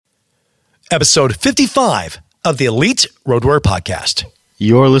episode 55 of the Elite Road Warrior Podcast.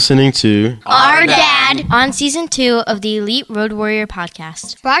 You're listening to Our Dad on Season 2 of the Elite Road Warrior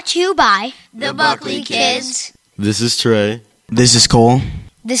Podcast. Brought to you by the Buckley Kids. This is Trey. This is Cole.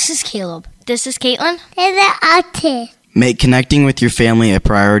 This is Caleb. This is Caitlin. This is Ate. Make connecting with your family a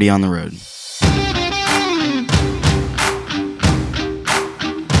priority on the road.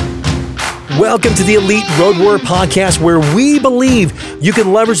 Welcome to the Elite Road Warrior Podcast, where we believe you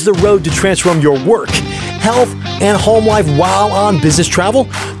can leverage the road to transform your work, health, and home life while on business travel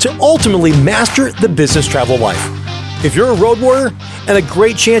to ultimately master the business travel life. If you're a road warrior and a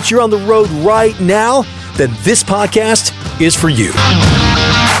great chance you're on the road right now, then this podcast is for you.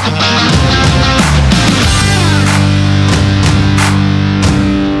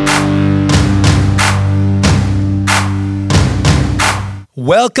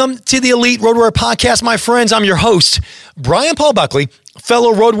 Welcome to the Elite Road Warrior Podcast, my friends. I'm your host, Brian Paul Buckley,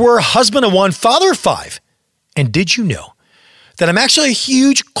 fellow road warrior, husband of one, father of five. And did you know that I'm actually a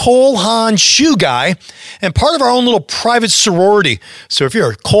huge Cole Haan shoe guy and part of our own little private sorority? So if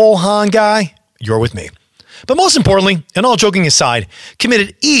you're a Cole Haan guy, you're with me. But most importantly, and all joking aside,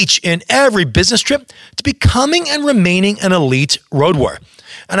 committed each and every business trip to becoming and remaining an elite road warrior.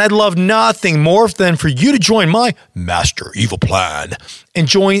 And I'd love nothing more than for you to join my master evil plan and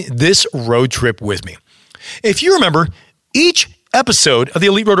join this road trip with me. If you remember, each episode of the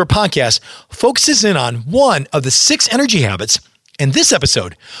Elite Road Warrior Podcast focuses in on one of the 6 energy habits, and this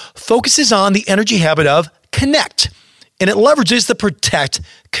episode focuses on the energy habit of connect, and it leverages the Protect,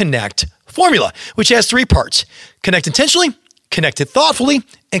 Connect formula, which has 3 parts: connect intentionally, connect it thoughtfully,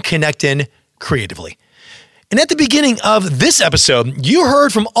 and connect in creatively. And at the beginning of this episode, you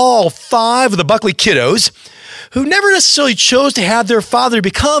heard from all 5 of the Buckley kiddos who never necessarily chose to have their father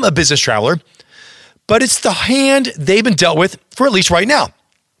become a business traveler, but it's the hand they've been dealt with for at least right now.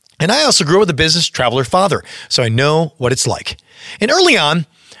 And I also grew up with a business traveler father, so I know what it's like. And early on,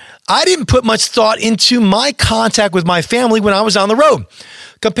 I didn't put much thought into my contact with my family when I was on the road.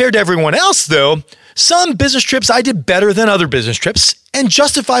 Compared to everyone else, though, some business trips I did better than other business trips and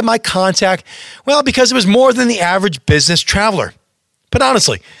justified my contact, well, because it was more than the average business traveler. But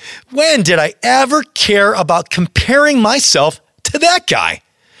honestly, when did I ever care about comparing myself to that guy?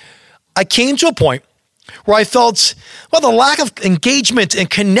 I came to a point where I felt, well, the lack of engagement and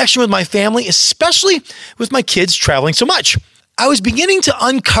connection with my family, especially with my kids traveling so much. I was beginning to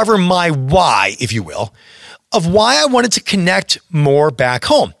uncover my why, if you will, of why I wanted to connect more back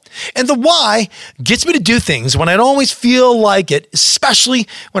home. And the why gets me to do things when I don't always feel like it, especially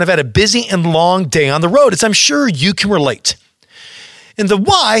when I've had a busy and long day on the road, as I'm sure you can relate. And the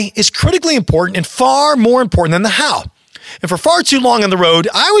why is critically important and far more important than the how. And for far too long on the road,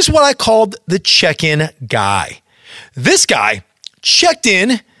 I was what I called the check-in guy. This guy checked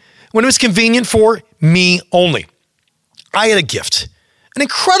in when it was convenient for me only. I had a gift, an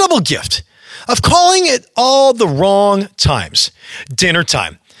incredible gift, of calling at all the wrong times. Dinner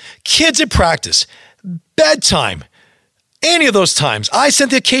time, kids at practice, bedtime, any of those times. I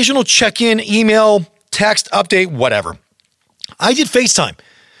sent the occasional check-in, email, text, update, whatever. I did FaceTime,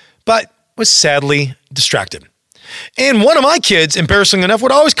 but was sadly distracted. And one of my kids, embarrassing enough,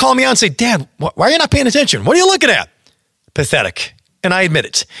 would always call me out and say, "Dad, why are you not paying attention? What are you looking at?" Pathetic. And I admit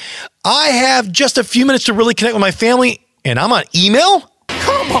it. I have just a few minutes to really connect with my family, and I'm on email?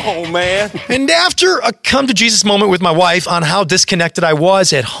 Come on, man. And after a come to Jesus moment with my wife on how disconnected I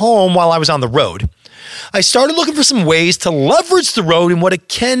was at home while I was on the road, I started looking for some ways to leverage the road and what it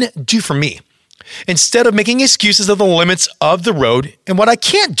can do for me, instead of making excuses of the limits of the road and what I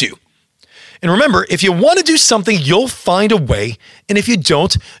can't do. And remember, if you want to do something, you'll find a way. And if you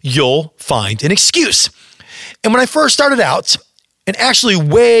don't, you'll find an excuse. And when I first started out, and actually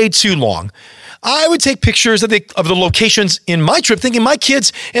way too long, I would take pictures of the locations in my trip, thinking my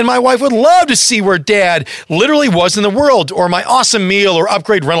kids and my wife would love to see where Dad literally was in the world, or my awesome meal or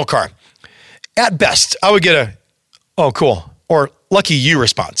upgrade rental car. At best, I would get a, "Oh, cool," or "Lucky you"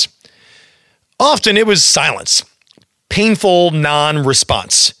 response. Often it was silence, painful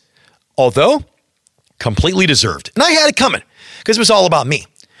non-response, although completely deserved. And I had it coming because it was all about me.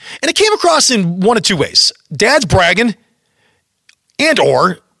 And it came across in one of 2 ways. Dad's bragging, and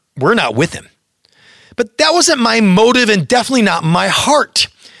or we're not with him. But that wasn't my motive and definitely not my heart.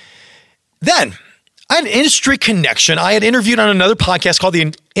 Then I had an industry connection. I had interviewed on another podcast called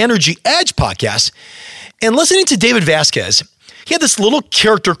the Energy Edge podcast. And listening to David Vasquez, he had this little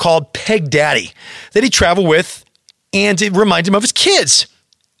character called Peg Daddy that he traveled with, and it reminded him of his kids.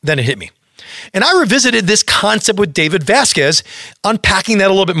 Then it hit me. And I revisited this concept with David Vasquez, unpacking that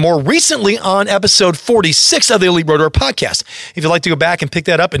a little bit more recently on episode 46 of the Elite Road Warrior podcast. If you'd like to go back and pick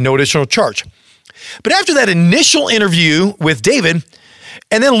that up at no additional charge. But after that initial interview with David,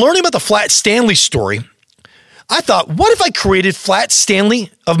 and then learning about the Flat Stanley story, I thought, what if I created Flat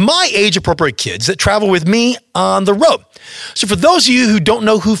Stanley of my age-appropriate kids that travel with me on the road? So for those of you who don't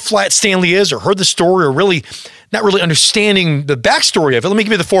know who Flat Stanley is or heard the story or really not really understanding the backstory of it, let me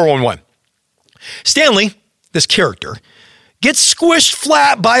give you the 411. Stanley, this character, gets squished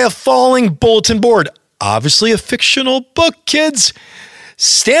flat by a falling bulletin board. Obviously a fictional book, kids.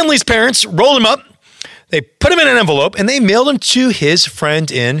 Stanley's parents rolled him up, they put him in an envelope, and they mailed him to his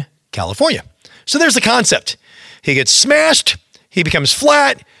friend in California. So there's the concept. He gets smashed, he becomes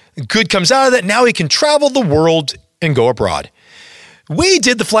flat, good comes out of that. Now he can travel the world and go abroad. We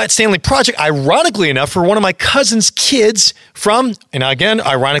did the Flat Stanley project, ironically enough, for one of my cousin's kids from, and again,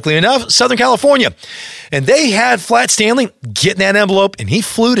 ironically enough, Southern California. And they had Flat Stanley get in that envelope, and he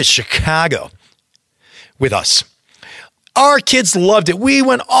flew to Chicago with us. Our kids loved it. We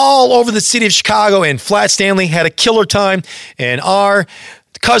went all over the city of Chicago, and Flat Stanley had a killer time, and our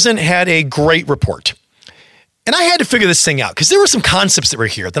cousin had a great report. And I had to figure this thing out because there were some concepts that were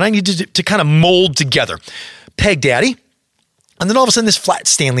here that I needed to kind of mold together. Peg Daddy, and then all of a sudden this Flat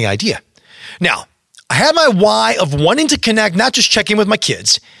Stanley idea. Now, I had my why of wanting to connect, not just check in with my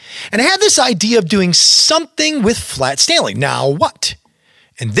kids, and I had this idea of doing something with Flat Stanley. Now what?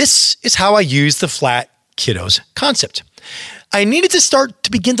 And this is how I used the Flat Kiddos concept. I needed to start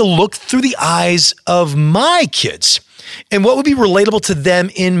to begin to look through the eyes of my kids and what would be relatable to them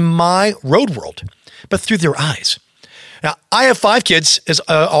in my road world, but through their eyes. Now, I have 5 kids, as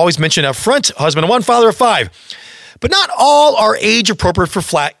I always mentioned up front, husband of 1, father of 5. But not all are age appropriate for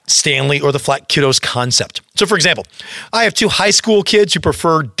Flat Stanley or the Flat Kiddos concept. So for example, I have 2 high school kids who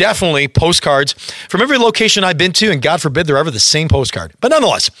prefer definitely postcards from every location I've been to, and God forbid they're ever the same postcard. But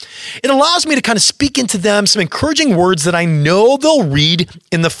nonetheless, it allows me to kind of speak into them some encouraging words that I know they'll read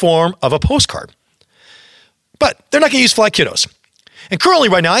in the form of a postcard. But they're not going to use Flat Kiddos. And currently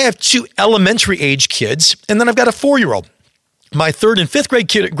right now I have 2 elementary age kids, and then I've got a 4-year-old. My 3rd and 5th grade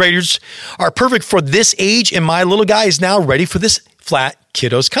graders are perfect for this age, and my little guy is now ready for this Flat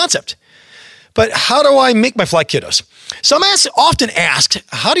Kiddos concept. But how do I make my Flat Kiddos? So I'm often asked,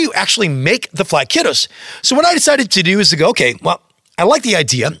 how do you actually make the Flat Kiddos? So what I decided to do is to go, okay, well, I like the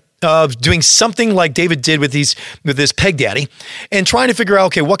idea of doing something like David did with this Peg Daddy and trying to figure out,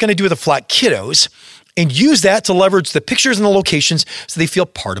 okay, what can I do with the Flat Kiddos and use that to leverage the pictures and the locations so they feel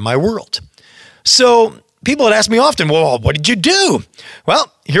part of my world. So people had asked me often, well, what did you do?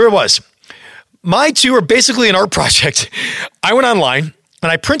 Well, here it was. My 2 are basically an art project. I went online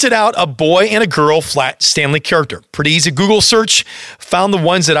and I printed out a boy and a girl Flat Stanley character. Pretty easy Google search, found the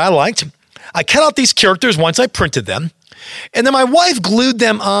ones that I liked. I cut out these characters once I printed them. And then my wife glued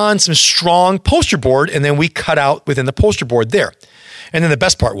them on some strong poster board, and then we cut out within the poster board there. And then the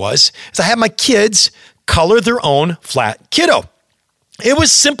best part was I had my kids color their own Flat Kiddo. It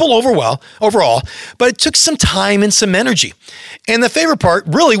was simple overall, but it took some time and some energy. And the favorite part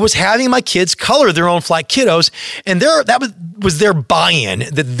really was having my kids color their own Flat Kiddos, and that was their buy-in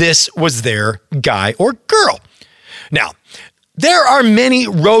that this was their guy or girl. Now, there are many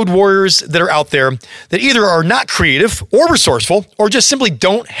road warriors that are out there that either are not creative or resourceful or just simply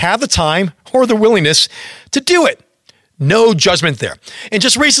don't have the time or the willingness to do it. No judgment there. And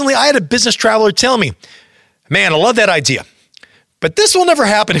just recently, I had a business traveler tell me, man, I love that idea, but this will never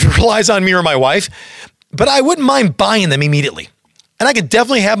happen if it relies on me or my wife, but I wouldn't mind buying them immediately. And I could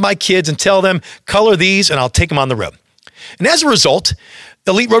definitely have my kids and tell them, color these, and I'll take them on the road. And as a result,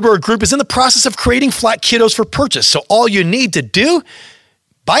 the Elite Road Warrior Group is in the process of creating Flat Kiddos for purchase. So all you need to do,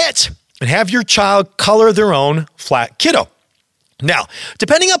 buy it and have your child color their own Flat Kiddo. Now,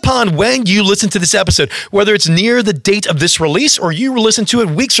 depending upon when you listen to this episode, whether it's near the date of this release or you listen to it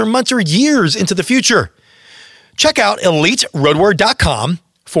weeks or months or years into the future, check out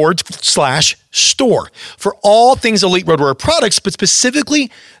eliteroadwarrior.com/store for all things Elite Road Warrior products, but specifically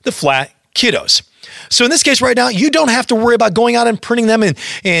the Flat Kiddos. So in this case right now, you don't have to worry about going out and printing them and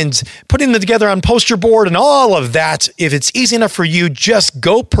putting them together on poster board and all of that. If it's easy enough for you, just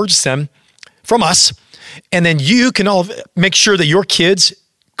go purchase them from us, and then you can all make sure that your kids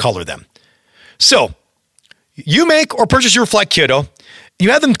color them. So you make or purchase your Flat Kiddo,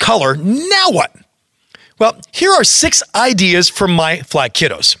 you have them color, now what? Well, here are 6 ideas for my Flat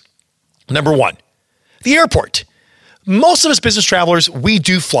Kiddos. Number 1, the airport. Most of us business travelers, we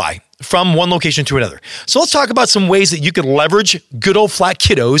do fly from one location to another. So let's talk about some ways that you could leverage good old flat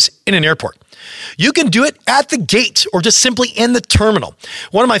kiddos in an airport. You can do it at the gate or just simply in the terminal.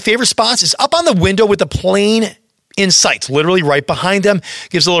 One of my favorite spots is up on the window with the plane in sight, literally right behind them.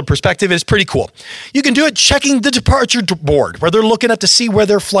 Gives a little perspective. It's pretty cool. You can do it checking the departure board where they're looking at to see where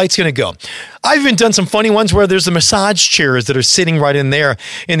their flight's going to go. I've even done some funny ones where there's the massage chairs that are sitting right in there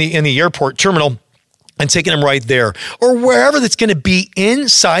in the airport terminal and taking them right there or wherever that's going to be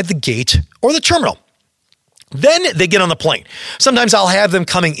inside the gate or the terminal. Then they get on the plane. Sometimes I'll have them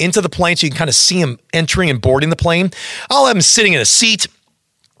coming into the plane so you can kind of see them entering and boarding the plane. I'll have them sitting in a seat.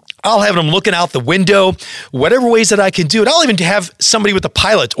 I'll have them looking out the window, whatever ways that I can do it. I'll even have somebody with a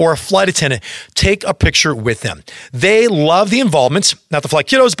pilot or a flight attendant take a picture with them. They love the involvement, not the flight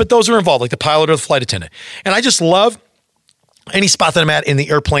kiddos, but those who are involved, like the pilot or the flight attendant. And I just love any spot that I'm at in the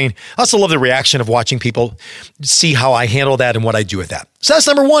airplane. I also love the reaction of watching people see how I handle that and what I do with that. So that's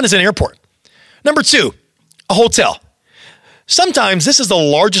number one, is an airport. Number two, a hotel. Sometimes this is the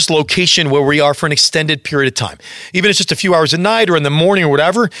largest location where we are for an extended period of time. Even if it's just a few hours at night or in the morning or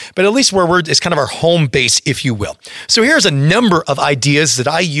whatever, but at least where it's kind of our home base, if you will. So here's a number of ideas that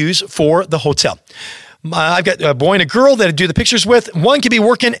I use for the hotel. I've got a boy and a girl that I do the pictures with. One could be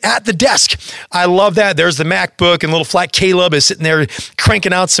working at the desk. I love that. There's the MacBook and little flat Caleb is sitting there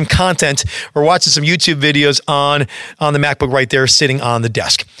cranking out some content or watching some YouTube videos on the MacBook right there sitting on the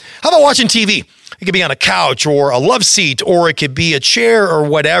desk. How about watching TV? It could be on a couch or a love seat, or it could be a chair or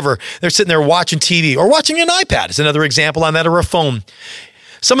whatever. They're sitting there watching TV or watching an iPad is another example on that, or a phone.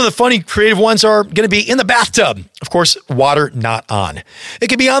 Some of the funny, creative ones are going to be in the bathtub. Of course, water not on. It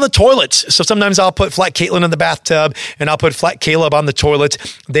could be on the toilet. So sometimes I'll put Flat Caitlin in the bathtub and I'll put Flat Caleb on the toilet.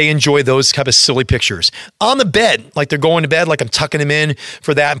 They enjoy those kind of silly pictures. On the bed, like they're going to bed, like I'm tucking them in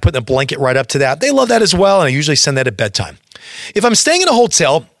for that and putting a blanket right up to that. They love that as well, and I usually send that at bedtime. If I'm staying in a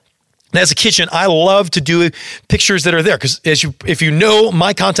hotel, and as a kitchen, I love to do pictures that are there because if you know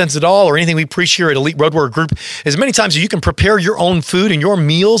my contents at all or anything we preach here at Elite Road Warrior Group, as many times as you can prepare your own food and your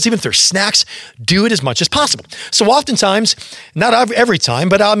meals, even if they're snacks, do it as much as possible. So oftentimes, not every time,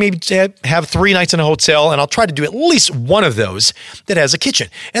 but I'll maybe have 3 nights in a hotel and I'll try to do at least one of those that has a kitchen.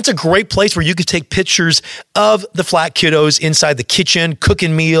 And it's a great place where you can take pictures of the flat kiddos inside the kitchen,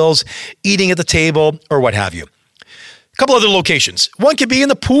 cooking meals, eating at the table, or what have you. A couple other locations. One could be in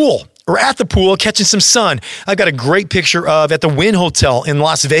the pool or at the pool catching some sun. I've got a great picture of at the Wynn Hotel in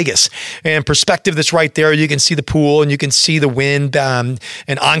Las Vegas, and perspective that's right there. You can see the pool and you can see the Wynn and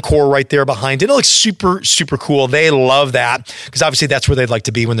Encore right there behind it. It looks super, super cool. They love that because obviously that's where they'd like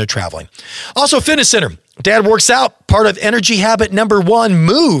to be when they're traveling. Also, fitness center. Dad works out, part of energy habit number 1,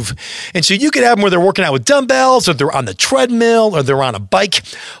 move. And so you could have them where they're working out with dumbbells, or they're on the treadmill, or they're on a bike.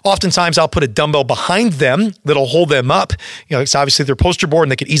 Oftentimes I'll put a dumbbell behind them that'll hold them up. It's obviously their poster board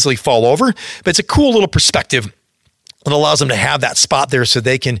and they could easily fall over, but it's a cool little perspective. It allows them to have that spot there so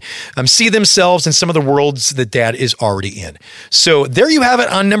they can see themselves in some of the worlds that Dad is already in. So there you have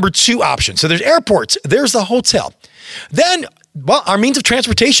it on number 2 option. So there's airports, there's the hotel. Then, our means of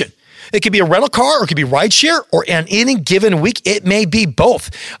transportation. It could be a rental car or it could be rideshare, or on any given week, it may be both.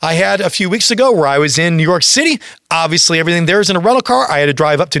 I had a few weeks ago where I was in New York City. Obviously, everything there is in a rental car. I had to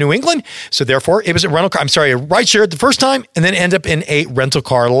drive up to New England. So therefore, it was a rideshare the first time and then end up in a rental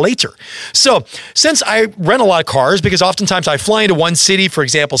car later. So since I rent a lot of cars, because oftentimes I fly into one city, for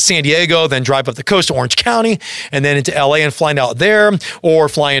example, San Diego, then drive up the coast to Orange County, and then into LA and flying out there, or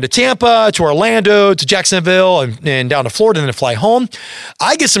fly into Tampa, to Orlando, to Jacksonville, and down to Florida, and then fly home,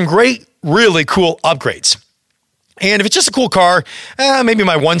 I get some great, really cool upgrades. And if it's just a cool car, maybe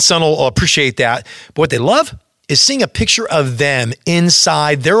my one son will appreciate that. But what they love is seeing a picture of them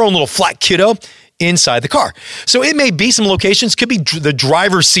inside their own little flat kiddo inside the car. So it may be some locations, could be the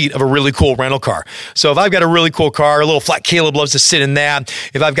driver's seat of a really cool rental car. So if I've got a really cool car, a little Flat Caleb loves to sit in that.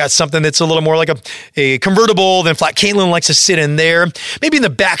 If I've got something that's a little more like a convertible, then Flat Caitlin likes to sit in there. Maybe in the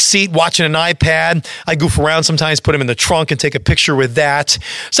back seat watching an iPad. I goof around sometimes, put him in the trunk and take a picture with that.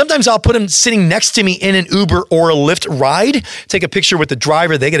 Sometimes I'll put him sitting next to me in an Uber or a Lyft ride, take a picture with the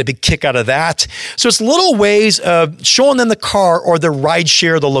driver. They get a big kick out of that. So it's little ways of showing them the car or the ride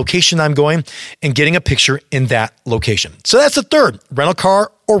share, the location I'm going, and getting a picture in that location. So that's the third, rental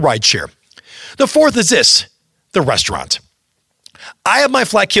car or rideshare. The fourth is this, the restaurant. I have my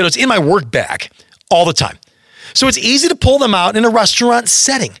flat kiddos in my work bag all the time. So it's easy to pull them out in a restaurant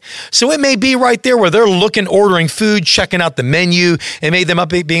setting. So it may be right there where they're looking, ordering food, checking out the menu. It may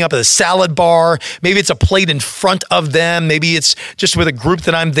be being up at the salad bar. Maybe it's a plate in front of them. Maybe it's just with a group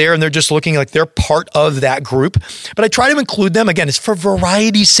that I'm there and they're just looking like they're part of that group. But I try to include them. Again, it's for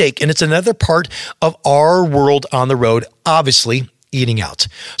variety's sake. And it's another part of our world on the road, obviously, eating out.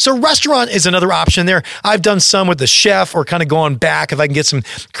 So restaurant is another option there. I've done some with the chef or kind of going back if I can get some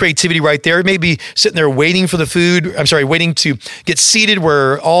creativity right there. Maybe sitting there waiting for the food. Waiting to get seated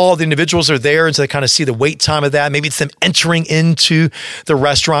where all the individuals are there. And so they kind of see the wait time of that. Maybe it's them entering into the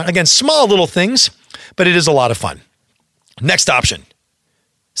restaurant. Again, small little things, but it is a lot of fun. Next option,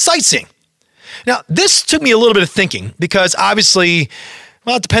 sightseeing. Now, this took me a little bit of thinking because obviously,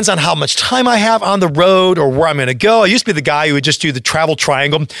 well, it depends on how much time I have on the road or where I'm going to go. I used to be the guy who would just do the travel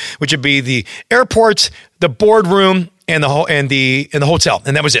triangle, which would be the airport, the boardroom, and the hotel.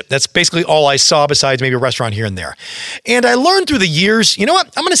 And that was it. That's basically all I saw besides maybe a restaurant here and there. And I learned through the years, you know what?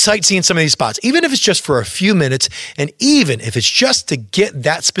 I'm going to sightsee in some of these spots, even if it's just for a few minutes, and even if it's just to get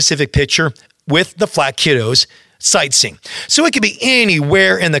that specific picture with the flat kiddos sightseeing. So it could be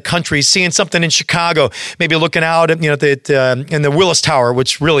anywhere in the country, seeing something in Chicago, maybe looking out at, in the Willis Tower,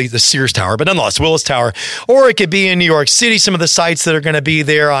 which really the Sears Tower, but nonetheless, Willis Tower. Or it could be in New York City, some of the sites that are going to be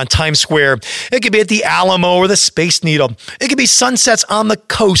there on Times Square. It could be at the Alamo or the Space Needle. It could be sunsets on the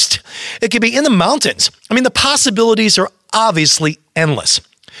coast. It could be in the mountains. I mean, the possibilities are obviously endless.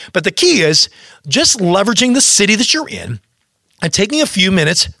 But the key is just leveraging the city that you're in and taking a few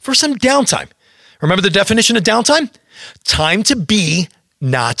minutes for some downtime. Remember the definition of downtime? Time to be,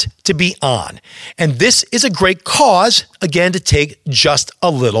 not to be on. And this is a great cause, again, to take just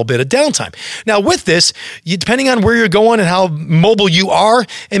a little bit of downtime. Now, with this, depending on where you're going and how mobile you are,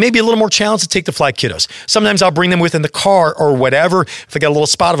 it may be a little more challenge to take the flat kiddos. Sometimes I'll bring them within the car or whatever. If I got a little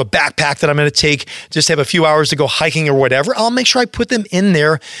spot of a backpack that I'm going to take, just have a few hours to go hiking or whatever, I'll make sure I put them in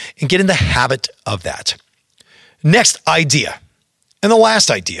there and get in the habit of that. Next idea, and the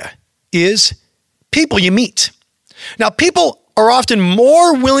last idea, is people you meet. Now, people are often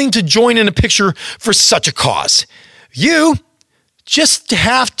more willing to join in a picture for such a cause. You just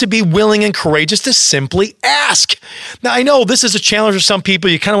have to be willing and courageous to simply ask. Now, I know this is a challenge for some people.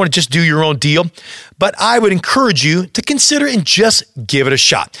 You kind of want to just do your own deal, but I would encourage you to consider and just give it a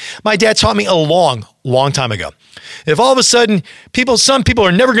shot. My dad taught me a long time ago. If all of a sudden some people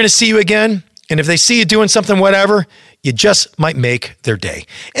are never going to see you again, and if they see you doing something, whatever, you just might make their day.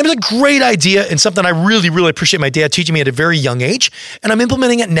 It was a great idea and something I really, really appreciate my dad teaching me at a very young age. And I'm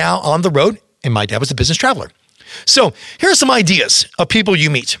implementing it now on the road. And my dad was a business traveler. So here are some ideas of people you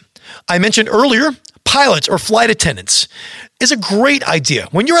meet. I mentioned earlier, pilots or flight attendants is a great idea.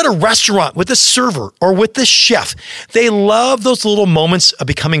 When you're at a restaurant with the server or with the chef, they love those little moments of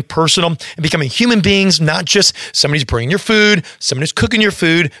becoming personal and becoming human beings, not just somebody who's bringing your food, somebody who's cooking your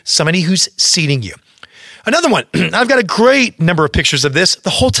food, somebody who's seating you. Another one, I've got a great number of pictures of this,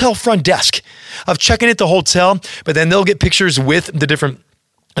 the hotel front desk of checking at the hotel, but then they'll get pictures with the different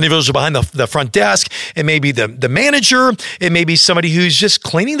individuals behind the front desk. It may be the manager. It may be somebody who's just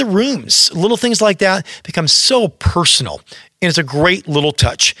cleaning the rooms. Little things like that become so personal, and it's a great little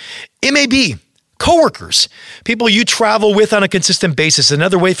touch. It may be coworkers, people you travel with on a consistent basis,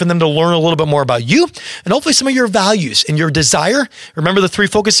 another way for them to learn a little bit more about you and hopefully some of your values and your desire. Remember, the 3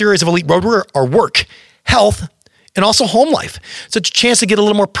 focus areas of Elite Road Warrior are work, health, and also home life. So it's a chance to get a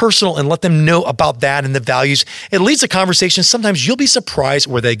little more personal and let them know about that and the values. It leads to conversations. Sometimes you'll be surprised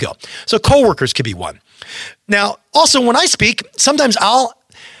where they go. So coworkers could be one. Now, also when I speak, sometimes I'll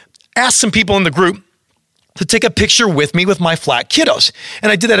ask some people in the group to take a picture with me with my flat kiddos. And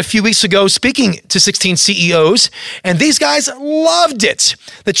I did that a few weeks ago speaking to 16 CEOs, and these guys loved it.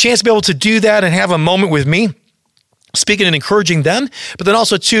 The chance to be able to do that and have a moment with me, speaking and encouraging them, but then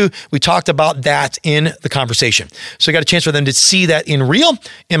also too, we talked about that in the conversation. So I got a chance for them to see that in real,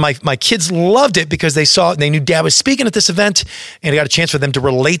 and my kids loved it because they knew Dad was speaking at this event, and I got a chance for them to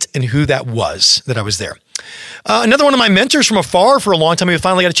relate and who that was that I was there. Another one of my mentors from afar for a long time, we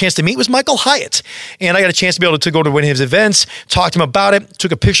finally got a chance to meet, was Michael Hyatt. And I got a chance to be able to go to one of his events, talk to him about it,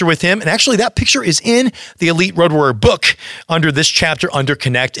 took a picture with him. And actually that picture is in the Elite Road Warrior book under this chapter, under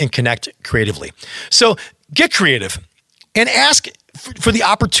Connect and Connect Creatively. So get creative and ask for the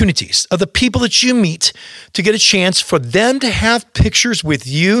opportunities of the people that you meet to get a chance for them to have pictures with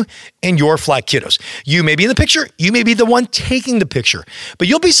you and your flat kiddos. You may be in the picture, you may be the one taking the picture, but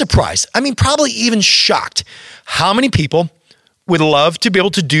you'll be surprised. I mean, probably even shocked how many people would love to be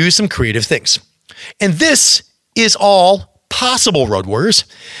able to do some creative things. And this is all possible, Road Warriors.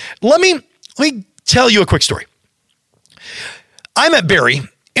 Let me tell you a quick story. I met Barry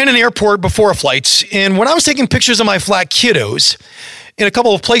in an airport before a flight, and when I was taking pictures of my flat kiddos in a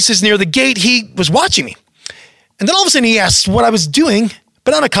couple of places near the gate, he was watching me. And then all of a sudden he asked what I was doing,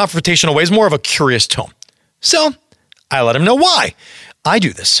 but not in a confrontational way, it's more of a curious tone. So I let him know why I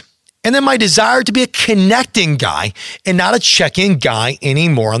do this. And then my desire to be a connecting guy and not a check-in guy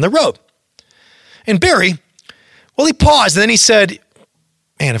anymore on the road. And Barry, well, he paused and then he said,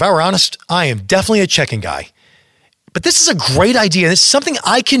 man, if I were honest, I am definitely a check-in guy. But this is a great idea. This is something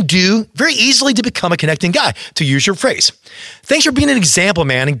I can do very easily to become a connecting guy, to use your phrase. Thanks for being an example,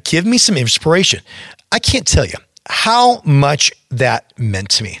 man, and give me some inspiration. I can't tell you how much that meant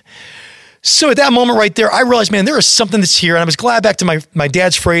to me. So at that moment right there, I realized, man, there is something that's here. And I was glad back to my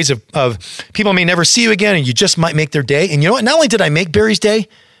dad's phrase of people may never see you again and you just might make their day. And you know what? Not only did I make Barry's day,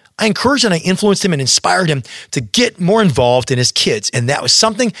 I encouraged and I influenced him and inspired him to get more involved in his kids. And that was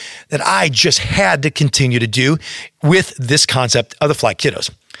something that I just had to continue to do with this concept of the flat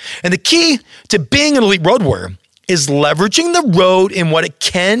kiddos. And the key to being an elite road warrior is leveraging the road and what it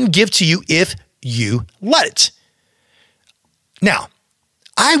can give to you if you let it. Now,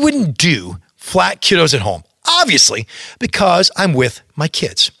 I wouldn't do flat kiddos at home, obviously, because I'm with my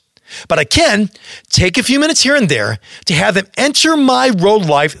kids. But I can take a few minutes here and there to have them enter my road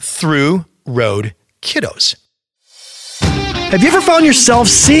life through road kiddos. Have you ever found yourself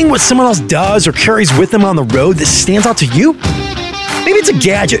seeing what someone else does or carries with them on the road that stands out to you? Maybe it's a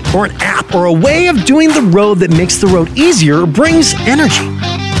gadget or an app or a way of doing the road that makes the road easier or brings energy.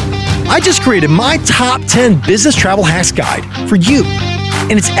 I just created my top 10 business travel hacks guide for you,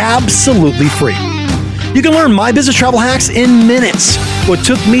 and it's absolutely free. You can learn my business travel hacks in minutes, what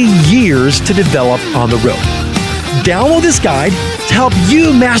took me years to develop on the road. Download this guide to help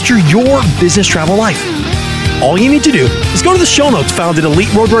you master your business travel life. All you need to do is go to the show notes found at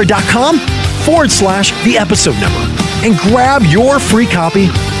eliteroadwarrior.com/the episode number and grab your free copy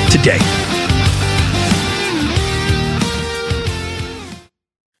today.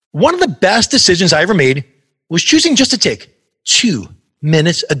 One of the best decisions I ever made was choosing just to take 2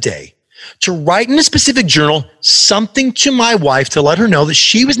 minutes a day to write in a specific journal something to my wife to let her know that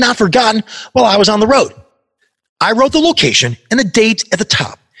she was not forgotten while I was on the road. I wrote the location and the date at the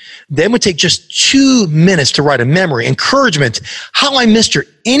top, then would take just 2 minutes to write a memory, encouragement, how I missed her,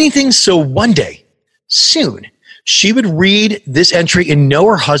 anything, so one day, soon, she would read this entry and know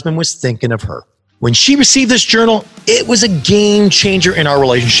her husband was thinking of her. When she received this journal, it was a game changer in our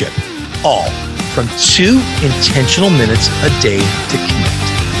relationship, all from 2 intentional minutes a day to connect.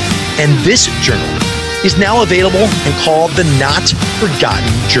 And this journal is now available and called the Not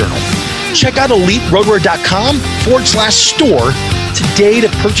Forgotten Journal. Check out eliteroadwarrior.com/store today to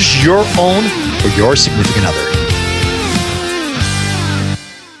purchase your own for your significant other.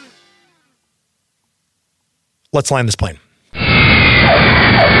 Let's land this plane.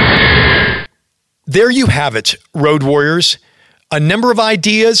 There you have it, road warriors. A number of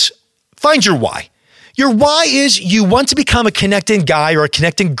ideas. Find your why. Your why is you want to become a connecting guy or a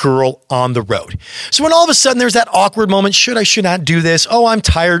connecting girl on the road. So when all of a sudden there's that awkward moment, should I, should not do this? Oh, I'm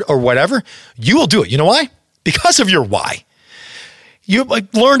tired or whatever. You will do it. You know why? Because of your why. You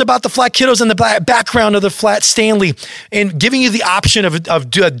learned about the flat kiddos and the background of the flat Stanley and giving you the option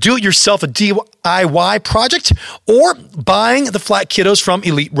of do-it-yourself, a DIY project, or buying the flat kiddos from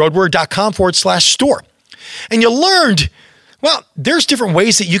eliteroadwarrior.com/store. And you learned, well, there's different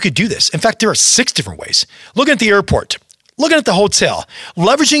ways that you could do this. In fact, there are 6 different ways. Looking at the airport, looking at the hotel,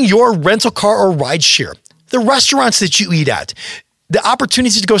 leveraging your rental car or ride share, the restaurants that you eat at, the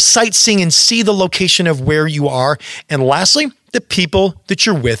opportunities to go sightseeing and see the location of where you are, and lastly, the people that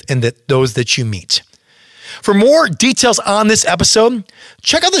you're with and those that you meet. For more details on this episode,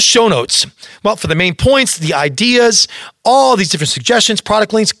 check out the show notes. Well, for the main points, the ideas, all these different suggestions,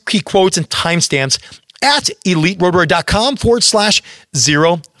 product links, key quotes, and timestamps at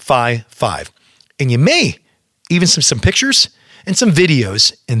eliteroadwarrior.com/055. And you may even see some pictures and some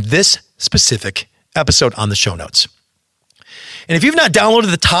videos in this specific episode on the show notes. And if you've not downloaded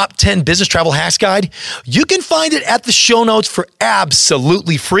the Top 10 Business Travel Hacks Guide, you can find it at the show notes for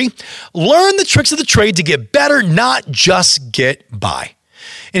absolutely free. Learn the tricks of the trade to get better, not just get by.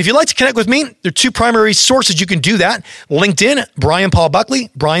 And if you'd like to connect with me, there are 2 primary sources you can do that. LinkedIn, Brian Paul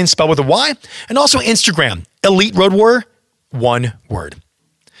Buckley, Brian spelled with a Y, and also Instagram, Elite Road Warrior, one word.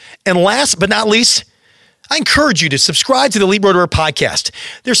 And last but not least, I encourage you to subscribe to the Elite Road Warrior podcast.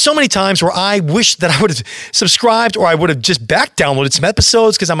 There's so many times where I wish that I would have subscribed or I would have just back downloaded some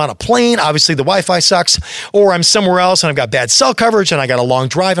episodes because I'm on a plane. Obviously, the Wi-Fi sucks. Or I'm somewhere else and I've got bad cell coverage and I got a long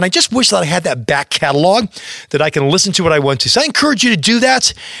drive. And I just wish that I had that back catalog that I can listen to what I want to. So I encourage you to do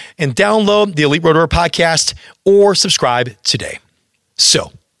that and download the Elite Road Warrior podcast or subscribe today.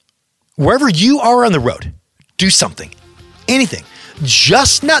 So Wherever you are on the road, do something, anything,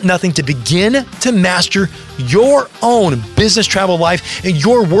 just not nothing to begin to master your own business travel life and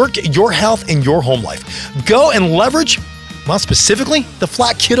your work, your health, and your home life. Go and leverage, well, specifically the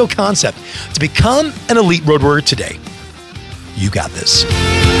Flat Kiddo concept to become an elite road warrior today. You got this.